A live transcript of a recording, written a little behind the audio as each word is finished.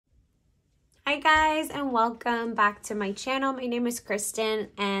Hi guys, and welcome back to my channel. My name is Kristen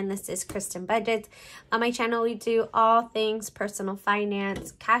and this is Kristen Budgets. On my channel we do all things personal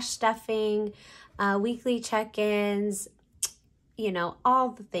finance, cash stuffing, weekly check-ins, you know, all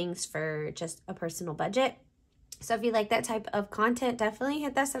the things for just a personal budget. So if you like that type of content, definitely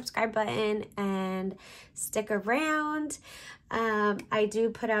hit that subscribe button and stick around. I do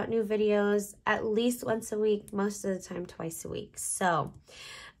put out new videos at least once a week, most of the time twice a week. So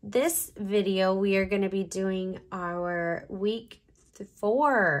this video, we are going to be doing our week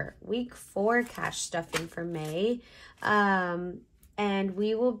four cash stuffing for May. And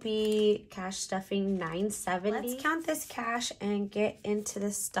we will be cash stuffing $970. Let's count this cash and get into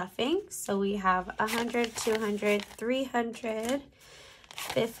the stuffing. So we have 100, 200, 300,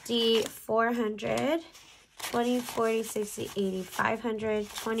 50, 400, 20, 40, 60, 80, 500,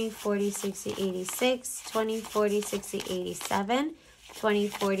 20, 40, 60, 86, 20, 40, 60, 87, 20,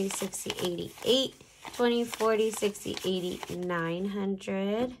 40, 60, 88, 20, 40, 60, 80,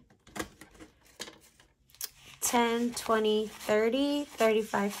 900, 10, 20, 30,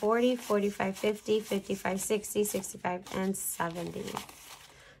 35, 40, 45, 50, 55, 60, 65, and 70.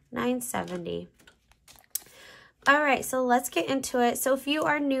 970. All right, so let's get into it. So if you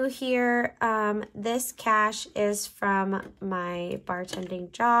are new here, this cash is from my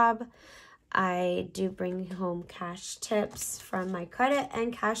bartending job. I do bring home cash tips from my credit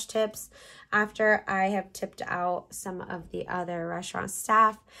and cash tips after I have tipped out some of the other restaurant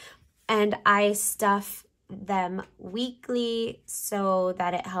staff, and I stuff them weekly so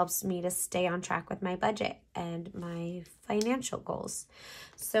that it helps me to stay on track with my budget and my financial goals.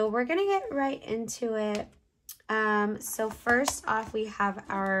 So we're gonna get right into it. So first off, we have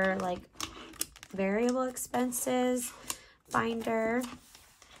our variable expenses binder,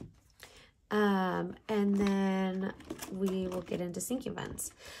 and then we will get into sinking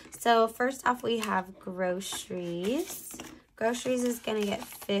funds. So first off, we have groceries. Groceries is gonna get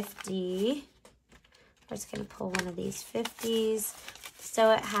 50. We're just going to pull one of these 50s.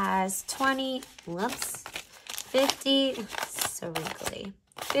 So it has 20, 50, so wrinkly.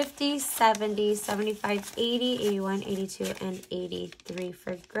 50, 70, 75, 80, 81, 82, and 83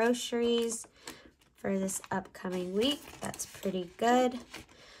 for groceries for this upcoming week. That's pretty good.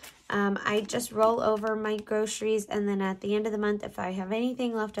 I just roll over my groceries, and then at the end of the month, if I have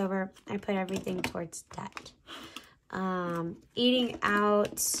anything left over, I put everything towards debt. Eating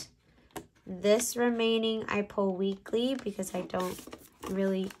out, this remaining I pull weekly because I don't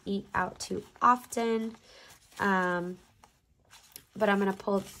really eat out too often. But I'm going to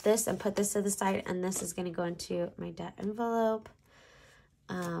pull this and put this to the side, and this is going to go into my debt envelope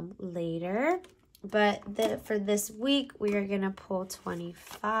later. But for this week, we are going to pull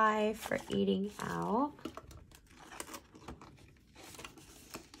 25 for eating out.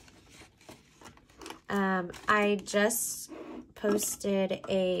 I just posted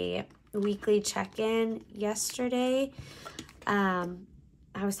a weekly check-in yesterday. I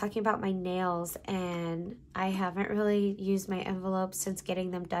was talking about my nails, and I haven't really used my envelopes since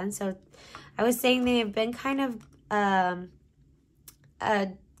getting them done. So I was saying they have been kind of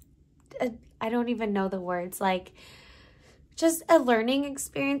I don't even know the words, just a learning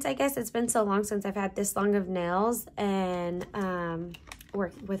experience, I guess. It's been so long since I've had this long of nails, and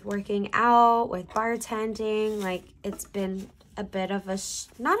working out, with bartending, it's been a bit of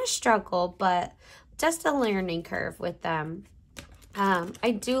not a struggle, but just a learning curve with them.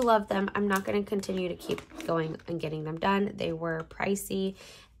 I do love them. I'm not going to continue to keep going and getting them done. They were pricey,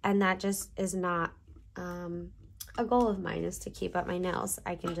 and that just is not a goal of mine, is to keep up my nails.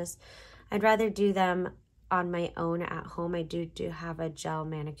 I'd rather do them on my own at home. I do have a gel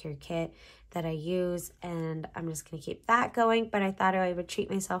manicure kit that I use, and I'm just going to keep that going. But I thought I would treat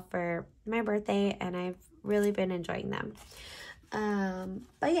myself for my birthday, and I've really been enjoying them.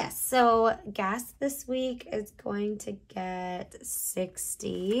 But yes, so gas this week is going to get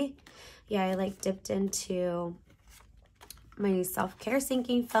 60. Yeah, I dipped into my self-care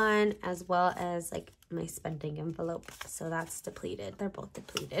sinking fund as well as my spending envelope. So that's depleted. They're both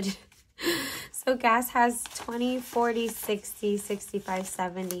depleted. So gas has 20, 40, 60, 65,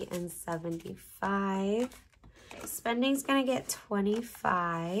 70, and 75. Okay, spending's gonna get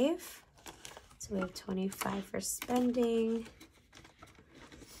 25. So we have 25 for spending.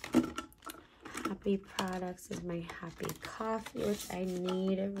 Happy Products is my Happy Coffee, which I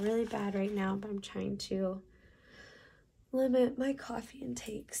need really bad right now, but I'm trying to limit my coffee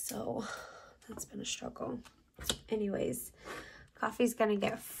intake, so that's been a struggle. Anyways, coffee's gonna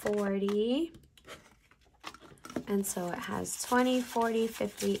get 40, and so it has 20, 40,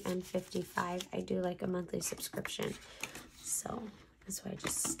 50, and 55. I do like a monthly subscription, so that's why I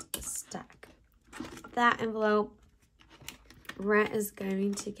just stack that envelope. Rent is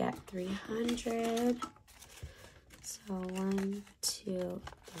going to get $300. So 1, 2,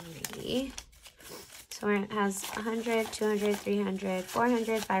 3. So rent has 100, 200, 300,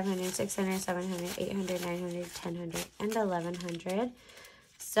 400, 500, 600, 700, 800, 900, 1000, and 1100.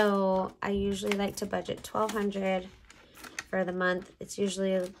 So I usually like to budget $1,200 for the month. It's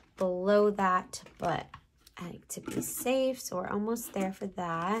usually below that, but I like to be safe, so we're almost there for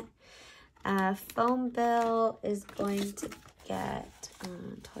that. Phone bill is going to get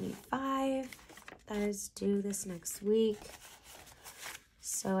 $25. That is due this next week.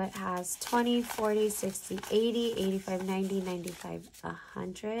 So it has 20, 40, 60, 80, 85, 90, 95,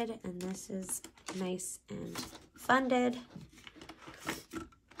 100. And this is nice and funded.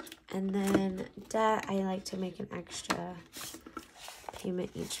 And then debt, I like to make an extra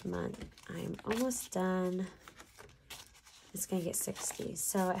payment each month. I'm almost done. It's going to get 60.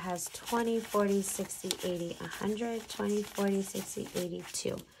 So it has 20, 40, 60, 80, 100, 20, 40, 60,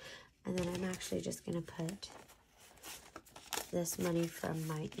 82. And then I'm actually just going to put this money from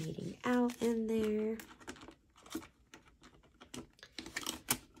my eating out in there.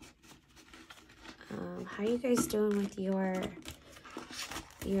 How are you guys doing with your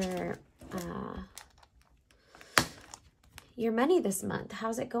money this month?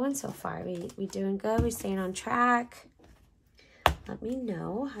 How's it going so far? We doing good? We staying on track? Let me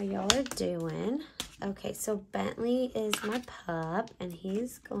know how y'all are doing. Okay, so Bentley is my pup, and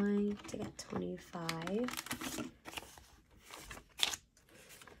he's going to get 25.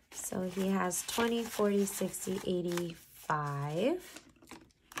 So he has 20, 40, 60, 85.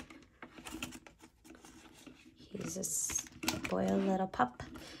 He's a spoiled little pup.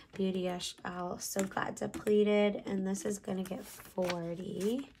 Beauty also got depleted, and this is going to get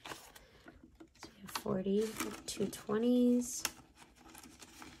 40. So we have 40, 2 20s.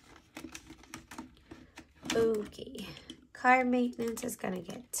 Okay, car maintenance is going to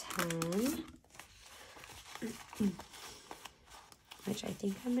get 10. Which I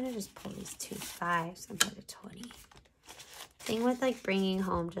think I'm going to just pull these 2 5s and put a 20. Thing with like bringing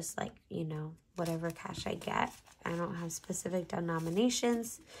home just like, you know, whatever cash I get. I don't have specific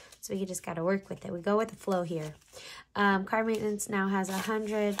denominations, so you just got to work with it. We go with the flow here. Car maintenance now has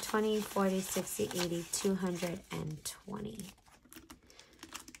 100, 20, 40, 60, 80, 220.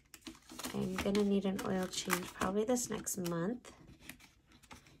 I'm going to need an oil change probably this next month.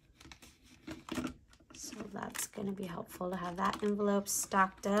 So that's going to be helpful to have that envelope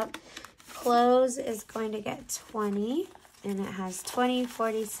stocked up. Clothes is going to get 20, and it has 20,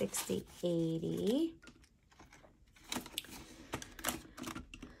 40, 60, 80.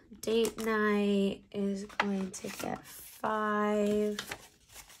 Date night is going to get 5.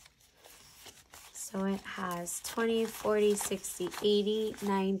 So it has 20, 40, 60, 80,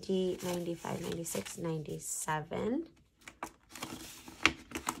 90, 95, 96, 97.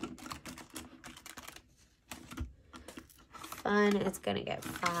 Fun, it's going to get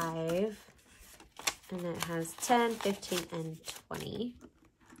 5. And it has 10, 15, and 20.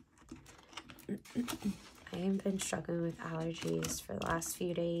 I have been struggling with allergies for the last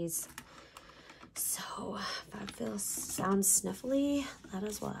few days. So if that sounds sniffly, that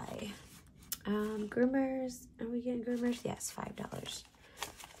is why. Groomers, are we getting groomers? Yes, $5.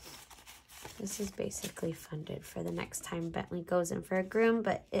 This is basically funded for the next time Bentley goes in for a groom,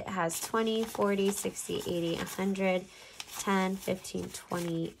 but it has 20, 40, 60, 80, 100, 10, 15,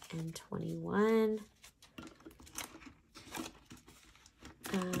 20, and 21.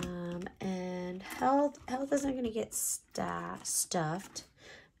 And health isn't going to get stuffed.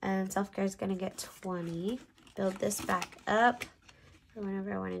 And self-care is going to get 20. Build this back up for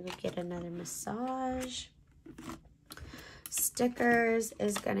whenever I want to go get another massage. Stickers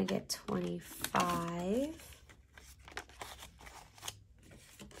is going to get 25.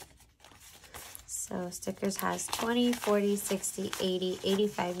 So stickers has 20, 40, 60, 80,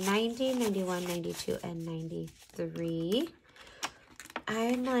 85, 90, 91, 92, and 93.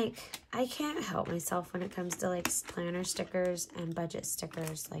 I'm like, I can't help myself when it comes to like planner stickers and budget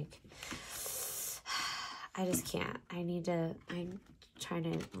stickers. Like, I just can't. I'm trying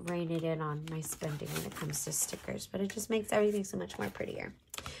to rein it in on my spending when it comes to stickers, but it just makes everything so much more prettier.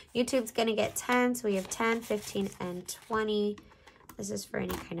 YouTube's going to get 10, so we have 10, 15, and 20. This is for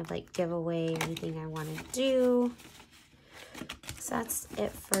any kind of like giveaway or anything I want to do. So that's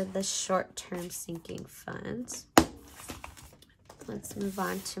it for the short-term sinking funds. Let's move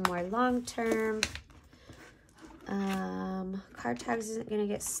on to more long-term. Card tags isn't going to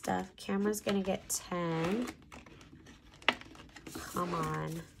get stuffed. Camera's going to get 10. Come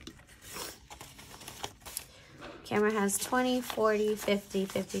on. camera has 20, 40, 50,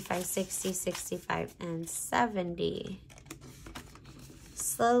 55, 60, 65, and 70.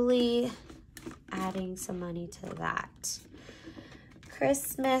 Slowly adding some money to that.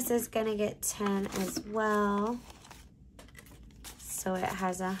 Christmas is gonna get 10 as well. So it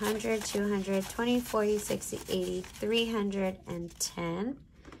has 100, 200, 20, 40, 60, 80, 310.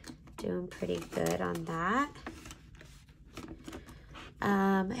 Doing pretty good on that.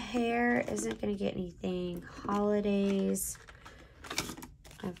 Hair isn't gonna get anything. Holidays.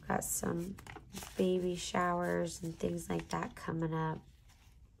 I've got some baby showers and things like that coming up.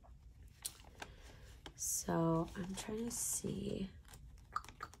 So I'm trying to see.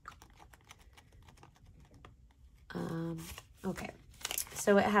 Okay.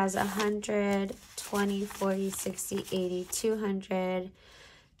 So it has 100, 20, 40, 60, 80, 200,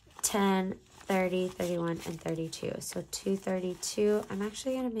 10, 30, 31, and 32. So 232. I'm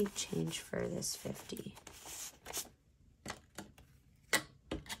actually going to make change for this 50.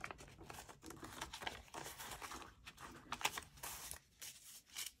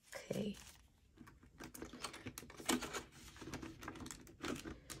 Okay.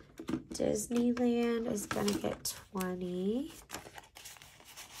 Disneyland is going to get 20.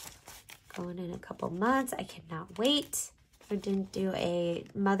 Going in a couple months. I cannot wait. I didn't do a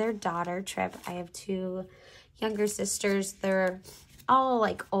mother-daughter trip. I have two younger sisters. They're all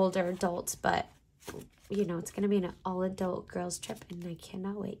like older adults, but you know, it's going to be an all-adult girls trip, and I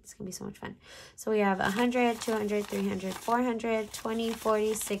cannot wait. It's going to be so much fun. So we have 100, 200, 300, 400, 20,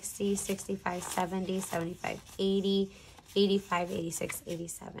 40, 60, 65, 70, 75, 80, 85, 86,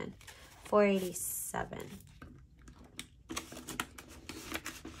 87. 487.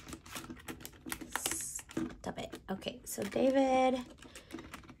 Stop it. Okay, so David,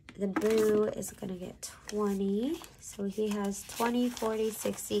 the boo, is going to get 20. So he has 20, 40,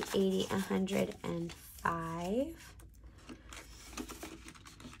 60, 80, 105.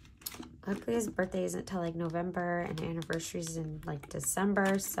 Luckily, his birthday isn't till like November, and anniversary's in like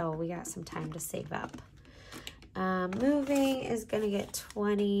December, so we got some time to save up. Moving is gonna get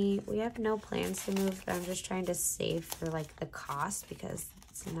 20. We have no plans to move, but I'm just trying to save for like the cost because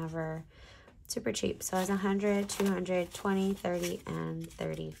it's never super cheap. So it's 100, 200, 20, 30, and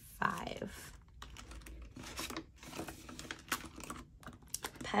 35.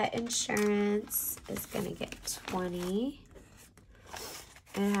 Pet insurance is gonna get 20.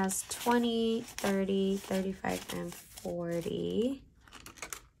 It has 20, 30, 35, and 40.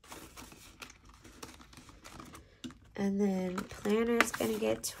 And then planner is going to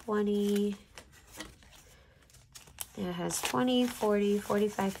get 20. It has 20, 40,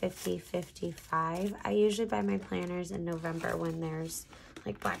 45, 50, 55. I usually buy my planners in November when there's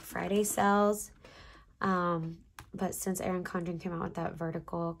like Black Friday sales. But since Erin Condren came out with that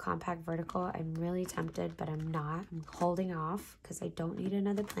vertical, compact vertical, I'm really tempted, but I'm not. I'm holding off because I don't need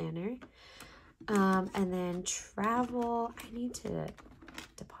another planner. And then travel, I need to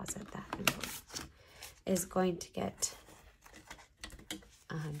deposit that envelope. Is going to get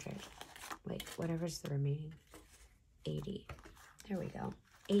 100. Wait, whatever's the remaining. 80. There we go.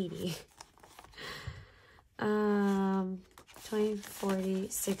 80. 20, 40,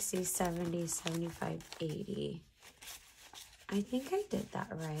 60, 70, 75, 80. I think I did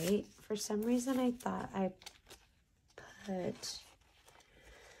that right. For some reason, I thought I put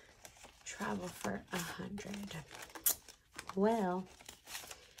travel for 100. Well,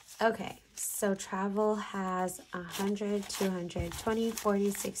 okay. So travel has 100, 200, 20,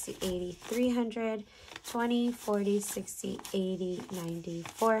 40, 60, 80, 300, 20, 40, 60, 80, 90,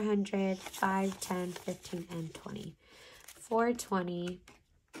 400, 5, 10, 15, and 20. 420.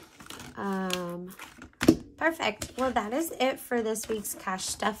 Perfect. Well, that is it for this week's cash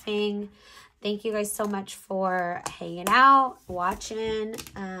stuffing. Thank you guys so much for hanging out, watching.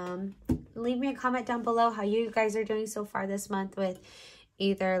 Leave me a comment down below how you guys are doing so far this month with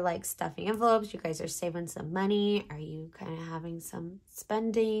either like stuffing envelopes. You guys are saving some money. Are you kind of having some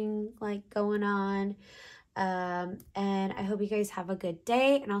spending like going on? And I hope you guys have a good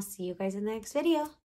day, and I'll see you guys in the next video.